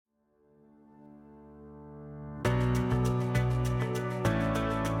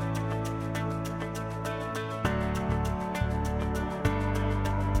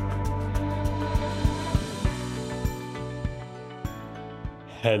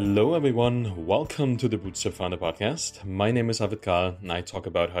Hello, everyone. Welcome to the Bootstrap Founder Podcast. My name is Avid Kal, and I talk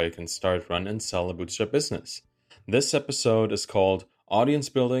about how you can start, run, and sell a bootstrap business. This episode is called Audience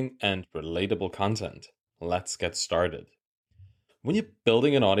Building and Relatable Content. Let's get started. When you're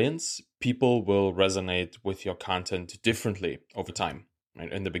building an audience, people will resonate with your content differently over time.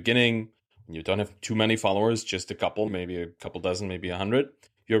 Right? In the beginning, when you don't have too many followers, just a couple, maybe a couple dozen, maybe 100,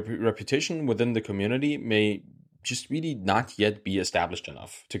 your reputation within the community may just really not yet be established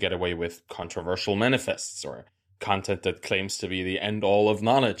enough to get away with controversial manifests or content that claims to be the end all of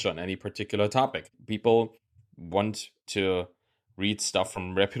knowledge on any particular topic. People want to read stuff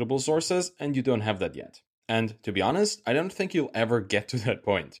from reputable sources, and you don't have that yet. And to be honest, I don't think you'll ever get to that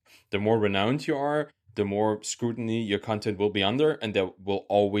point. The more renowned you are, the more scrutiny your content will be under, and there will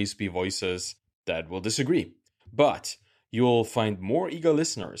always be voices that will disagree. But you'll find more eager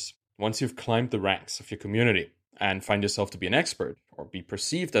listeners once you've climbed the ranks of your community and find yourself to be an expert or be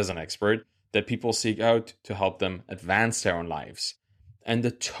perceived as an expert that people seek out to help them advance their own lives. And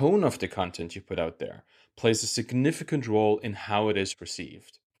the tone of the content you put out there plays a significant role in how it is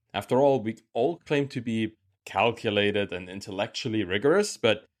perceived. After all, we all claim to be calculated and intellectually rigorous,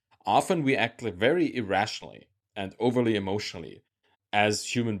 but often we act very irrationally and overly emotionally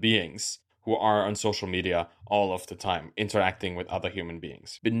as human beings who are on social media all of the time, interacting with other human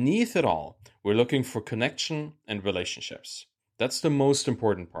beings. Beneath it all, we're looking for connection and relationships. That's the most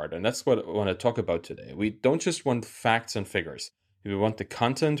important part, and that's what I want to talk about today. We don't just want facts and figures. We want the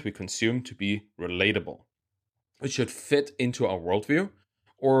content we consume to be relatable. It should fit into our worldview,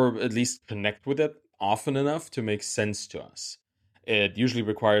 or at least connect with it often enough to make sense to us. It usually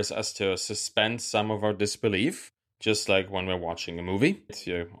requires us to suspend some of our disbelief, just like when we're watching a movie.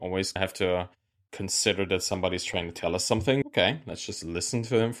 You always have to consider that somebody's trying to tell us something. Okay, let's just listen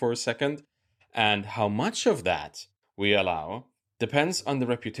to them for a second. And how much of that we allow depends on the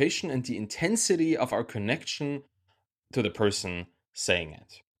reputation and the intensity of our connection to the person saying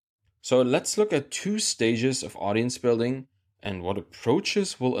it. So let's look at two stages of audience building and what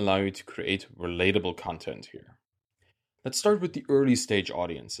approaches will allow you to create relatable content here. Let's start with the early stage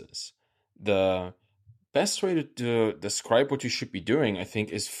audiences. The best way to describe what you should be doing, I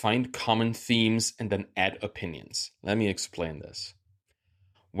think, is find common themes and then add opinions. Let me explain this.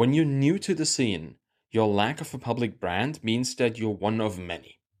 When you're new to the scene, your lack of a public brand means that you're one of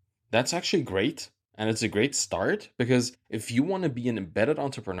many. That's actually great, and it's a great start, because if you want to be an embedded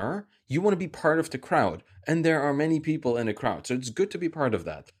entrepreneur, you want to be part of the crowd, and there are many people in a crowd, so it's good to be part of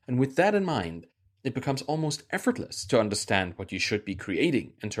that. And with that in mind, it becomes almost effortless to understand what you should be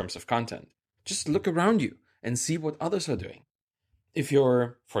creating in terms of content. Just look around you and see what others are doing. If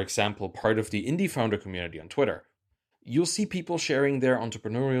you're, for example, part of the indie founder community on Twitter, you'll see people sharing their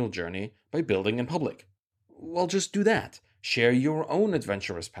entrepreneurial journey by building in public. Well, just do that. Share your own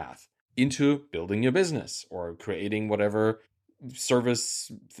adventurous path into building your business or creating whatever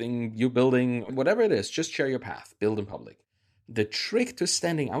service thing you're building, whatever it is, just share your path, build in public. The trick to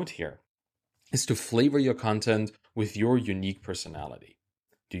standing out here is to flavor your content with your unique personality.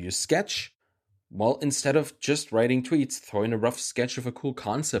 Do you sketch? Well, instead of just writing tweets, throw in a rough sketch of a cool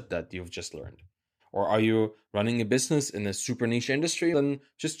concept that you've just learned. Or are you running a business in a super niche industry? Then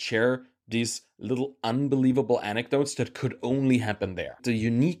just share these little unbelievable anecdotes that could only happen there. The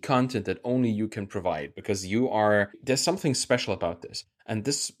unique content that only you can provide, because there's something special about this. And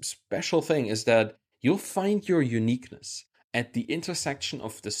this special thing is that you'll find your uniqueness at the intersection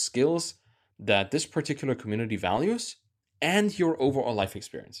of the skills that this particular community values and your overall life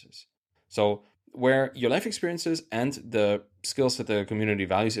experiences. So where your life experiences and the skills that the community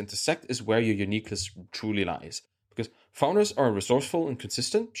values intersect is where your uniqueness truly lies. Because founders are resourceful and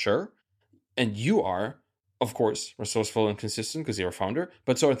consistent, sure. And you are, of course, resourceful and consistent because you're a founder,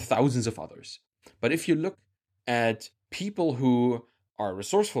 but so are thousands of others. But if you look at people who are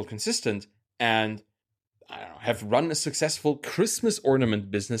resourceful, consistent, and have run a successful Christmas ornament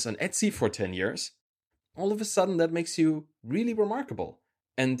business on Etsy for 10 years, all of a sudden that makes you really remarkable.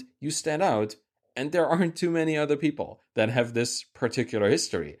 And you stand out, and there aren't too many other people that have this particular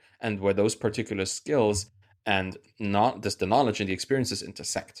history and where those particular skills and not just the knowledge and the experiences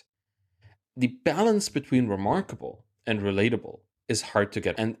intersect. The balance between remarkable and relatable is hard to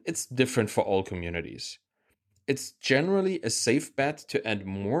get, and it's different for all communities. It's generally a safe bet to add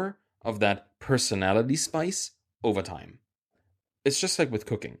more of that personality spice over time. It's just like with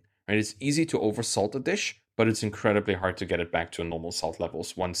cooking, right? It's easy to oversalt a dish, but it's incredibly hard to get it back to normal salt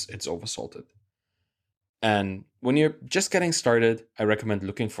levels once it's oversalted. And when you're just getting started, I recommend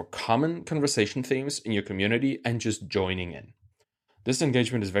looking for common conversation themes in your community and just joining in. This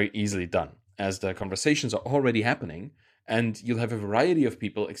engagement is very easily done, as the conversations are already happening and you'll have a variety of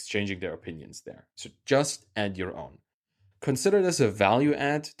people exchanging their opinions there. So just add your own. Consider this a value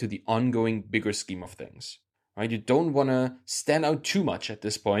add to the ongoing bigger scheme of things. Right? You don't want to stand out too much at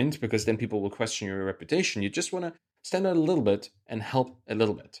this point because then people will question your reputation. You just want to stand out a little bit and help a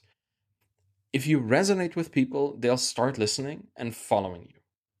little bit. If you resonate with people, they'll start listening and following you.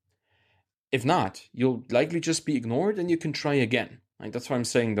 If not, you'll likely just be ignored and you can try again. Like, that's why I'm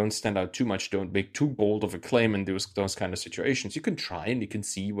saying don't stand out too much, don't make too bold of a claim in those kind of situations. You can try and you can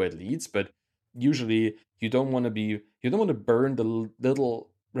see where it leads, but usually you don't want to burn the little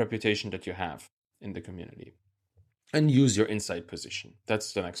reputation that you have in the community. And use your inside position.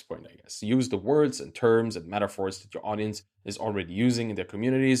 That's the next point, I guess. Use the words and terms and metaphors that your audience is already using in their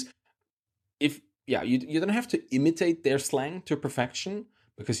communities. You don't have to imitate their slang to perfection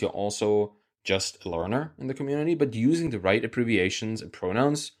because you're also just a learner in the community, but using the right abbreviations and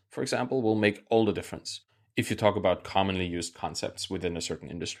pronouns, for example, will make all the difference. If you talk about commonly used concepts within a certain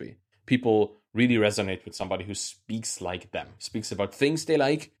industry, people really resonate with somebody who speaks like them, speaks about things they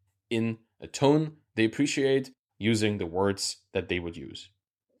like in a tone they appreciate, using the words that they would use.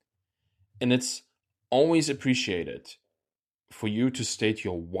 And it's always appreciated for you to state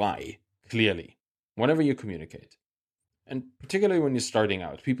your why clearly whenever you communicate. And particularly when you're starting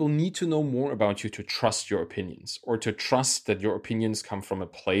out, people need to know more about you to trust your opinions or to trust that your opinions come from a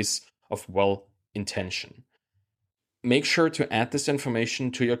place of well-intention. Make sure to add this information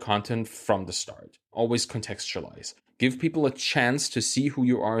to your content from the start. Always contextualize. Give people a chance to see who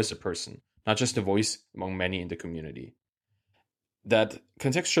you are as a person, not just a voice among many in the community. That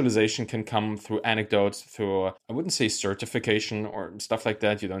contextualization can come through anecdotes, through, I wouldn't say certification or stuff like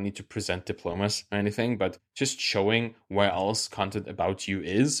that. You don't need to present diplomas or anything, but just showing where else content about you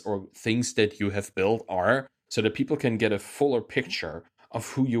is or things that you have built are, so that people can get a fuller picture of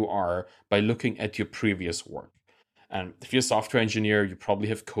who you are by looking at your previous work. And if you're a software engineer, you probably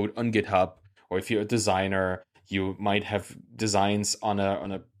have code on GitHub, or if you're a designer, you might have designs on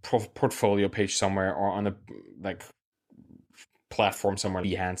a portfolio page somewhere or on a platform somewhere,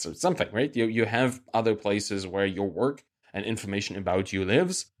 Behance or something, right? You have other places where your work and information about you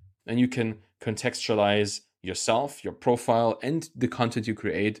lives, and you can contextualize yourself, your profile, and the content you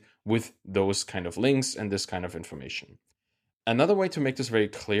create with those kind of links and this kind of information. Another way to make this very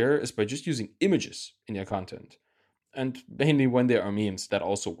clear is by just using images in your content. And mainly when there are memes, that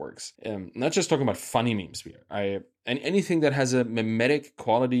also works. Not just talking about funny memes here. And anything that has a mimetic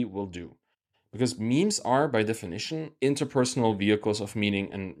quality will do. Because memes are, by definition, interpersonal vehicles of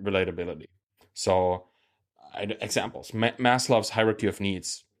meaning and relatability. So, examples. Maslow's hierarchy of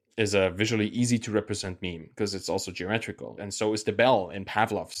needs is a visually easy to represent meme because it's also geometrical. And so is the bell in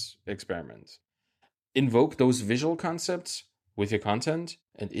Pavlov's experiment. Invoke those visual concepts with your content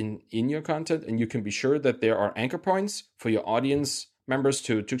and in your content, and you can be sure that there are anchor points for your audience members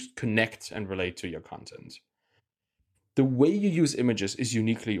to connect and relate to your content. The way you use images is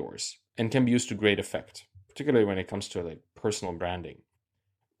uniquely yours and can be used to great effect, particularly when it comes to personal branding.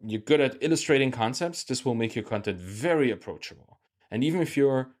 You're good at illustrating concepts, this will make your content very approachable. And even if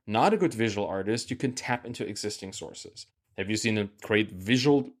you're not a good visual artist, you can tap into existing sources. Have you seen a great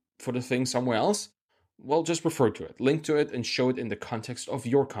visual for the thing somewhere else? Well, just refer to it, link to it, and show it in the context of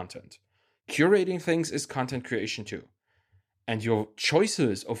your content. Curating things is content creation too. And your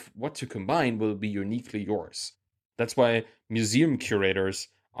choices of what to combine will be uniquely yours. That's why museum curators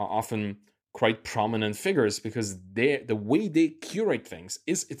are often quite prominent figures, because the way they curate things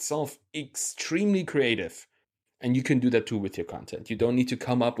is itself extremely creative. And you can do that too with your content. You don't need to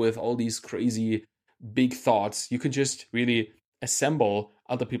come up with all these crazy big thoughts. You can just really assemble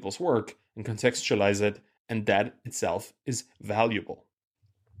other people's work and contextualize it, and that itself is valuable.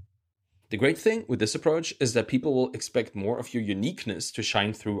 The great thing with this approach is that people will expect more of your uniqueness to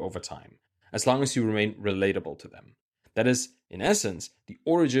shine through over time, as long as you remain relatable to them. That is, in essence, the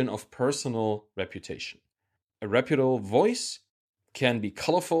origin of personal reputation. A reputable voice can be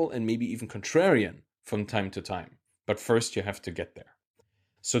colorful and maybe even contrarian from time to time, but first you have to get there.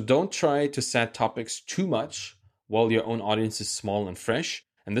 So don't try to set topics too much while your own audience is small and fresh.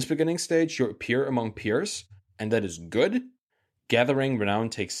 In this beginning stage, you appear among peers, and that is good. Gathering renown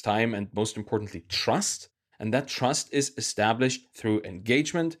takes time and, most importantly, trust. And that trust is established through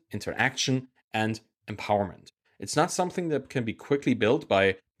engagement, interaction, and empowerment. It's not something that can be quickly built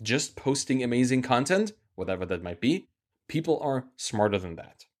by just posting amazing content, whatever that might be. People are smarter than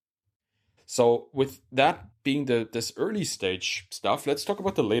that. So with that being this early stage stuff, let's talk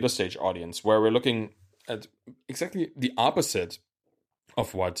about the later stage audience, where we're looking at exactly the opposite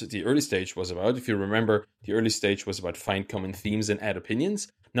of what the early stage was about. If you remember, the early stage was about find common themes and add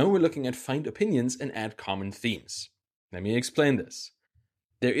opinions. Now we're looking at find opinions and add common themes. Let me explain this.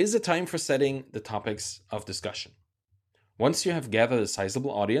 There is a time for setting the topics of discussion. Once you have gathered a sizable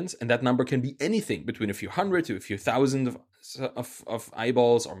audience, and that number can be anything between a few hundred to a few thousand of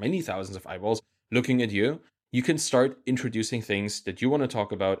eyeballs or many thousands of eyeballs looking at you, you can start introducing things that you want to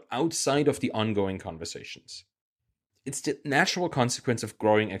talk about outside of the ongoing conversations. It's the natural consequence of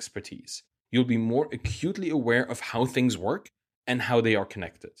growing expertise. You'll be more acutely aware of how things work and how they are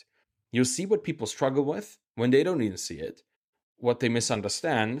connected. You'll see what people struggle with when they don't even see it, what they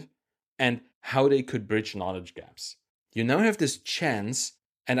misunderstand, and how they could bridge knowledge gaps. You now have this chance,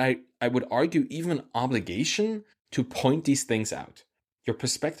 and I would argue even obligation, to point these things out. Your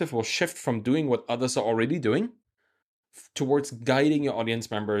perspective will shift from doing what others are already doing towards guiding your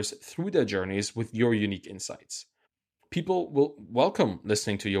audience members through their journeys with your unique insights. People will welcome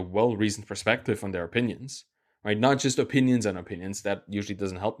listening to your well-reasoned perspective on their opinions, right? Not just opinions and opinions, that usually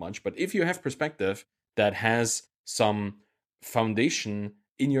doesn't help much, but if you have perspective that has some foundation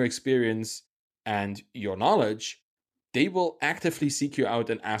in your experience and your knowledge, they will actively seek you out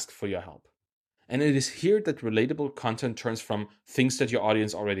and ask for your help. And it is here that relatable content turns from things that your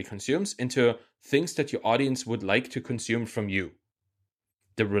audience already consumes into things that your audience would like to consume from you.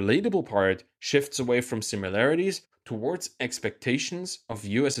 The relatable part shifts away from similarities towards expectations of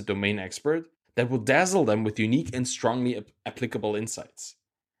you as a domain expert that will dazzle them with unique and strongly applicable insights.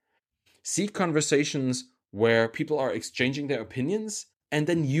 Seek conversations where people are exchanging their opinions and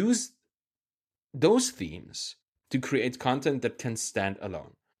then use those themes to create content that can stand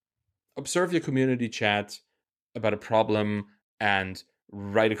alone. Observe your community chat about a problem and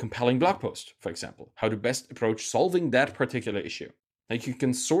write a compelling blog post, for example, how to best approach solving that particular issue. Like, you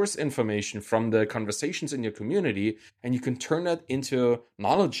can source information from the conversations in your community and you can turn that into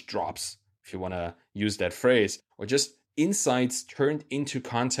knowledge drops, if you want to use that phrase, or just insights turned into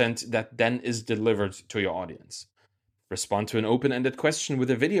content that then is delivered to your audience. Respond to an open-ended question with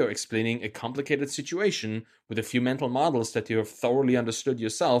a video explaining a complicated situation with a few mental models that you have thoroughly understood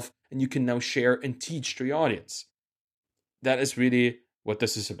yourself and you can now share and teach to your audience. That is really what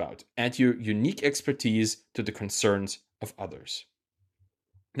this is about. Add your unique expertise to the concerns of others.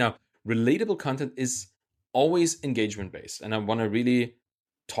 Now, relatable content is always engagement-based, and I want to really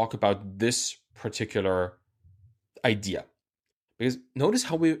talk about this particular idea. Because notice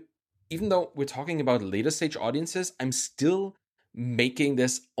how even though we're talking about later stage audiences, I'm still making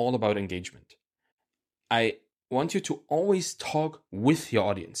this all about engagement. I want you to always talk with your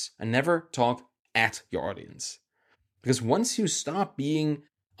audience and never talk at your audience. Because once you stop being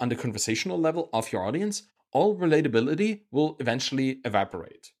on the conversational level of your audience, all relatability will eventually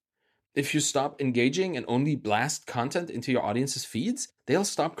evaporate. If you stop engaging and only blast content into your audience's feeds, they'll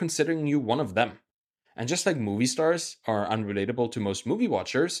stop considering you one of them. And just like movie stars are unrelatable to most movie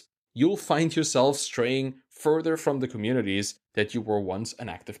watchers, you'll find yourself straying further from the communities that you were once an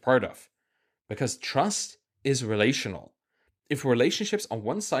active part of. Because trust is relational. If relationships are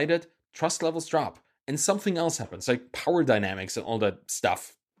one-sided, trust levels drop and something else happens, like power dynamics and all that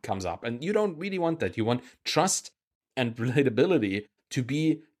stuff comes up. And you don't really want that. You want trust and relatability to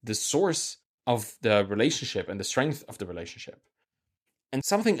be the source of the relationship and the strength of the relationship. And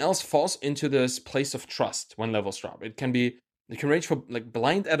something else falls into this place of trust when levels drop. It can range from like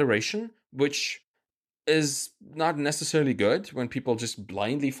blind adoration, which is not necessarily good when people just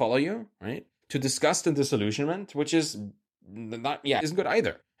blindly follow you, right? To disgust and disillusionment, which is isn't good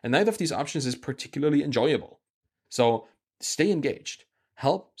either. And neither of these options is particularly enjoyable. So stay engaged,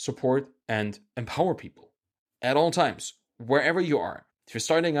 help, support, and empower people at all times, wherever you are. If you're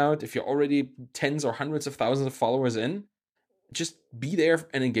starting out, if you're already tens or hundreds of thousands of followers in, just be there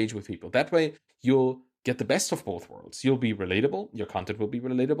and engage with people. That way, you'll get the best of both worlds. You'll be relatable, your content will be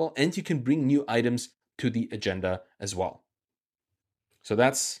relatable, and you can bring new items to the agenda as well. So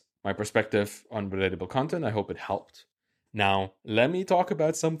that's my perspective on relatable content. I hope it helped. Now, let me talk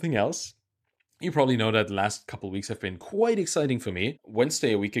about something else. You probably know that the last couple of weeks have been quite exciting for me.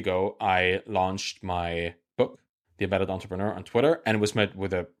 Wednesday, a week ago, I launched my book, The Embedded Entrepreneur, on Twitter, and it was met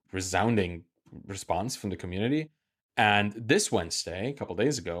with a resounding response from the community. And this Wednesday, a couple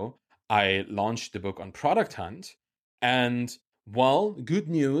days ago, I launched the book on Product Hunt. And well, good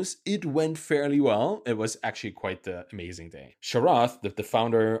news, it went fairly well. It was actually quite the amazing day. Sharath, the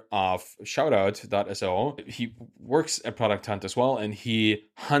founder of Shoutout.so, he works at Product Hunt as well, and he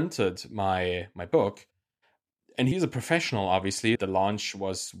hunted my book. And he's a professional, obviously. The launch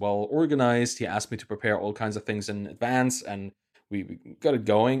was well organized. He asked me to prepare all kinds of things in advance, and we got it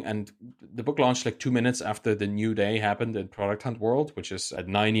going. And the book launched like 2 minutes after the new day happened in Product Hunt World, which is at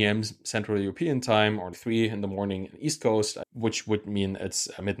 9 a.m. Central European time or 3 in the morning East Coast, which would mean it's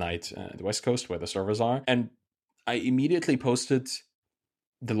midnight at the West Coast where the servers are. And I immediately posted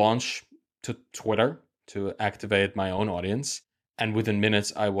the launch to Twitter to activate my own audience. And within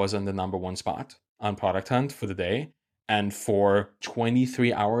minutes, I was on the number one spot on Product Hunt for the day. And for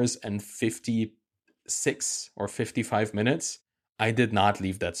 23 hours and 56 or 55 minutes, I did not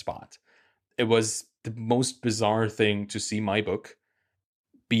leave that spot. It was the most bizarre thing to see my book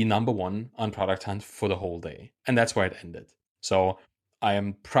be number one on Product Hunt for the whole day. And that's where it ended. So I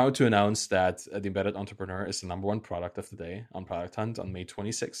am proud to announce that The Embedded Entrepreneur is the number one product of the day on Product Hunt on May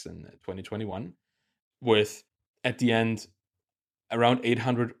 26th in 2021, with at the end around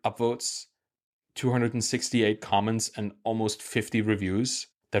 800 upvotes, 268 comments, and almost 50 reviews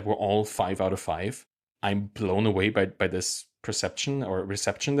that were all 5 out of 5. I'm blown away by this perception or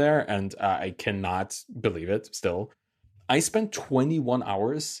reception there, and I cannot believe it still. I spent 21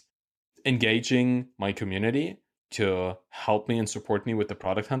 hours engaging my community to help me and support me with the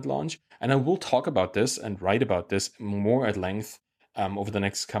Product Hunt launch. And I will talk about this and write about this more at length over the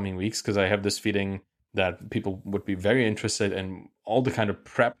next coming weeks, because I have this feeling that people would be very interested in all the kind of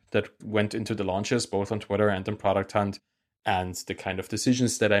prep that went into the launches, both on Twitter and on Product Hunt, and the kind of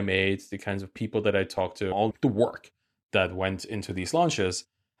decisions that I made, the kinds of people that I talked to, all the work that went into these launches.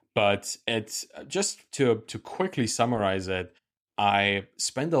 But it's just to quickly summarize it, I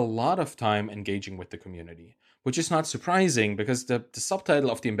spend a lot of time engaging with the community, which is not surprising because the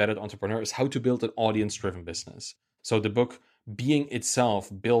subtitle of The Embedded Entrepreneur is How to Build an Audience-Driven Business. So the book being itself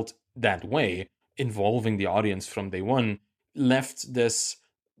built that way, involving the audience from day one, left this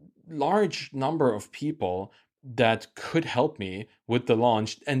large number of people that could help me with the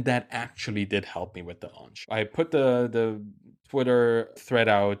launch, and that actually did help me with the launch. I put the Twitter thread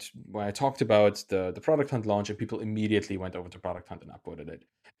out where I talked about the Product Hunt launch, and people immediately went over to Product Hunt and upvoted it.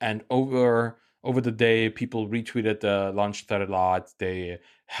 And over the day, people retweeted the launch thread a lot. They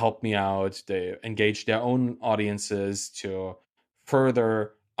helped me out. They engaged their own audiences to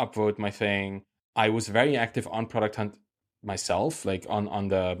further upvote my thing. I was very active on Product Hunt myself, like on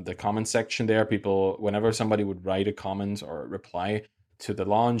the comment section there. People, whenever somebody would write a comment or reply to the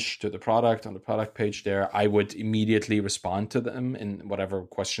launch, to the product on the product page there, I would immediately respond to them in whatever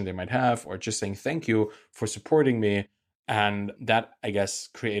question they might have, or just saying thank you for supporting me. And that, I guess,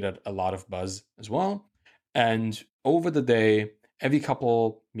 created a lot of buzz as well. And over the day, every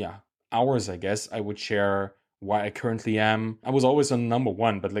couple hours, I guess, I would share why I currently am. I was always on number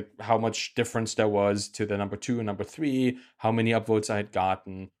one, but like how much difference there was to the number two and number three, how many upvotes I had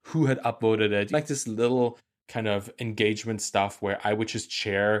gotten, who had upvoted it, like this little kind of engagement stuff where I would just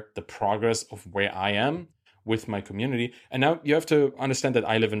share the progress of where I am with my community. And now you have to understand that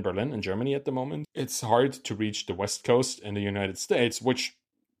I live in Berlin, in Germany at the moment. It's hard to reach the West Coast in the United States, which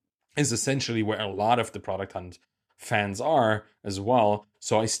is essentially where a lot of the Product Hunt fans are as well.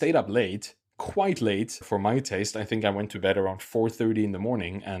 So I stayed up late, quite late for my taste. I think I went to bed around 4:30 in the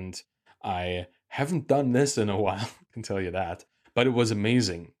morning, and I haven't done this in a while, I can tell you that. But it was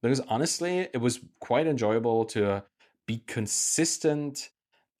amazing because honestly, it was quite enjoyable to be consistent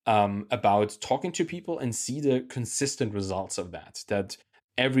about talking to people and see the consistent results of that. That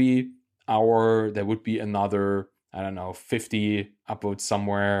every hour there would be another, 50 upvotes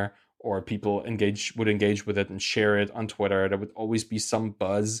somewhere, or people would engage with it and share it on Twitter. There would always be some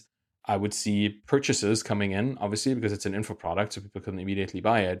buzz. I would see purchases coming in, obviously, because it's an info product, so people can immediately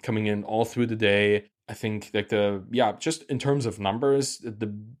buy it, coming in all through the day. I think like just in terms of numbers,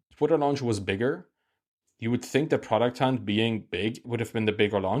 the Twitter launch was bigger. You would think that Product Hunt being big would have been the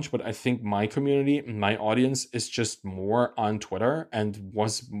bigger launch, but I think my community, my audience is just more on Twitter and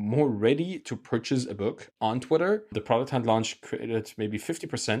was more ready to purchase a book on Twitter. The Product Hunt launch created maybe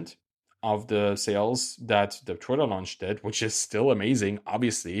 50% of the sales that the Twitter launch did, which is still amazing,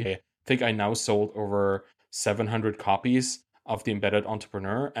 obviously. I think I now sold over 700 copies of The Embedded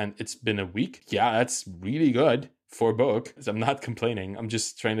Entrepreneur, and it's been a week. Yeah, that's really good for a book. I'm not complaining. I'm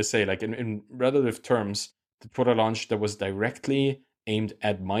just trying to say, like, in relative terms, the Twitter launch that was directly aimed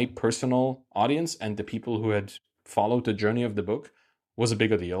at my personal audience and the people who had followed the journey of the book was a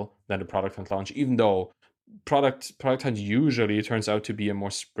bigger deal than the Product Hunt launch, even though Product Hunt usually turns out to be a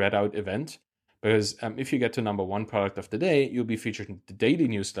more spread out event. Because if you get to number one product of the day, you'll be featured in the daily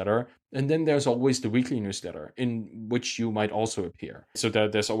newsletter. And then there's always the weekly newsletter in which you might also appear. So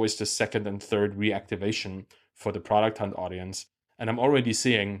there's always the second and third reactivation for the Product Hunt audience. And I'm already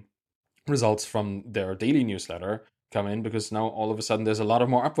seeing results from their daily newsletter come in, because now all of a sudden there's a lot of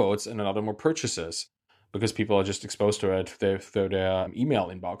more upvotes and a lot of more purchases, because people are just exposed to it through their email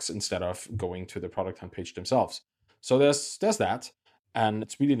inbox instead of going to the Product Hunt page themselves. So there's that. And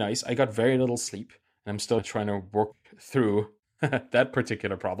it's really nice. I got very little sleep, and I'm still trying to work through that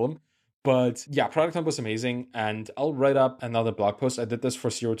particular problem. But yeah, Product Hunt was amazing. And I'll write up another blog post. I did this for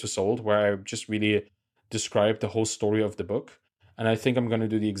Zero to Sold, where I just really described the whole story of the book. And I think I'm going to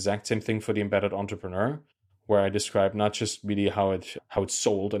do the exact same thing for the Embedded Entrepreneur, where I describe not just really how it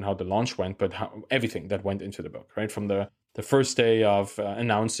sold and how the launch went, but how everything that went into the book, right? From the first day of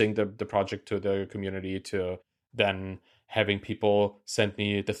announcing the project to the community, to then having people send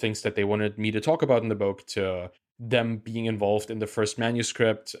me the things that they wanted me to talk about in the book, to them being involved in the first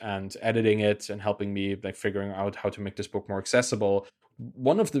manuscript and editing it and helping me like figuring out how to make this book more accessible.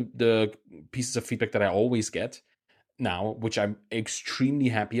 One of the pieces of feedback that I always get now, which I'm extremely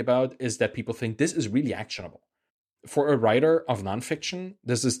happy about, is that people think this is really actionable. For a writer of nonfiction,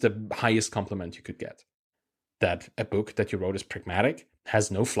 this is the highest compliment you could get. That a book that you wrote is pragmatic, has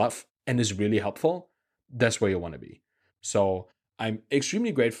no fluff, and is really helpful. That's where you want to be. So I'm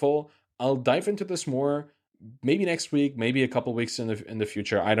extremely grateful. I'll dive into this more maybe next week, maybe a couple weeks in the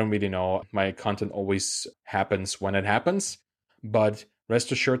future. I don't really know. My content always happens when it happens. But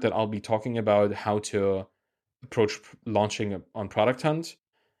rest assured that I'll be talking about how to approach launching on Product Hunt,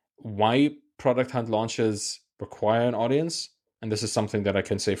 why Product Hunt launches require an audience. And this is something that I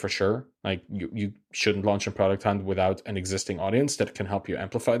can say for sure. Like you shouldn't launch a Product Hunt without an existing audience that can help you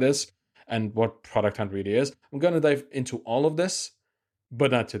amplify this, and what Product Hunt really is. I'm going to dive into all of this,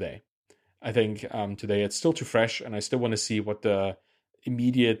 but not today. I think today it's still too fresh, and I still want to see what the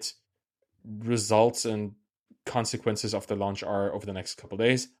immediate results and consequences of the launch are over the next couple of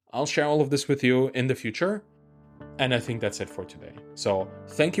days. I'll share all of this with you in the future. And I think that's it for today. So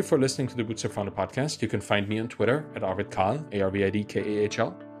thank you for listening to the Bootstrap Founder podcast. You can find me on Twitter at ArvidKahl, ARVIDKAHL.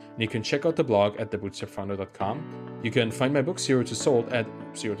 And you can check out the blog at thebootstrapfounder.com. You can find my book Zero to Sold at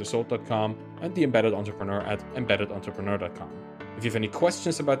zerotosold.com and The Embedded Entrepreneur at embeddedentrepreneur.com. If you have any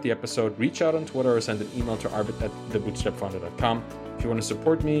questions about the episode, reach out on Twitter or send an email to arvid at thebootstrapfounder.com. If you want to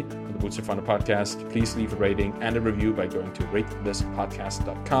support me on the Bootstrap Founder podcast, please leave a rating and a review by going to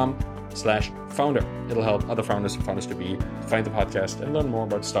ratethispodcast.com/founder. It'll help other founders and founders to be find the podcast and learn more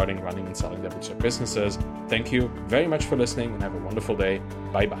about starting, running, and selling their bootstrap businesses. Thank you very much for listening and have a wonderful day.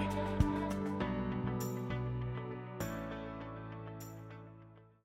 Bye-bye.